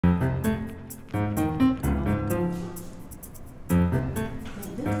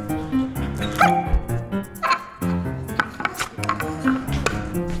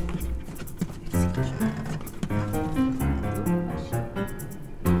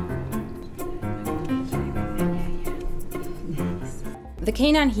the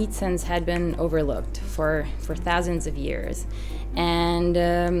canine heat sense had been overlooked for thousands of years, and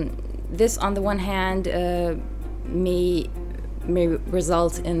this, on the one hand, may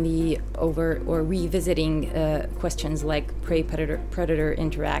result in the revisiting questions like prey-predator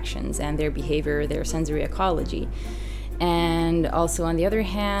interactions and their behavior, their sensory ecology. And also, on the other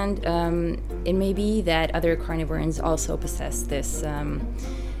hand, it may be that other carnivores also possess this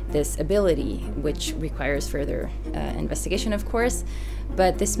ability, which requires further investigation, of course.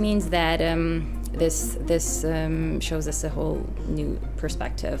 But this means that this shows us a whole new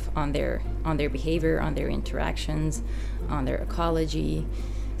perspective on their behavior, on their interactions, on their ecology.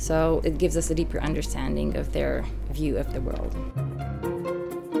 So it gives us a deeper understanding of their view of the world.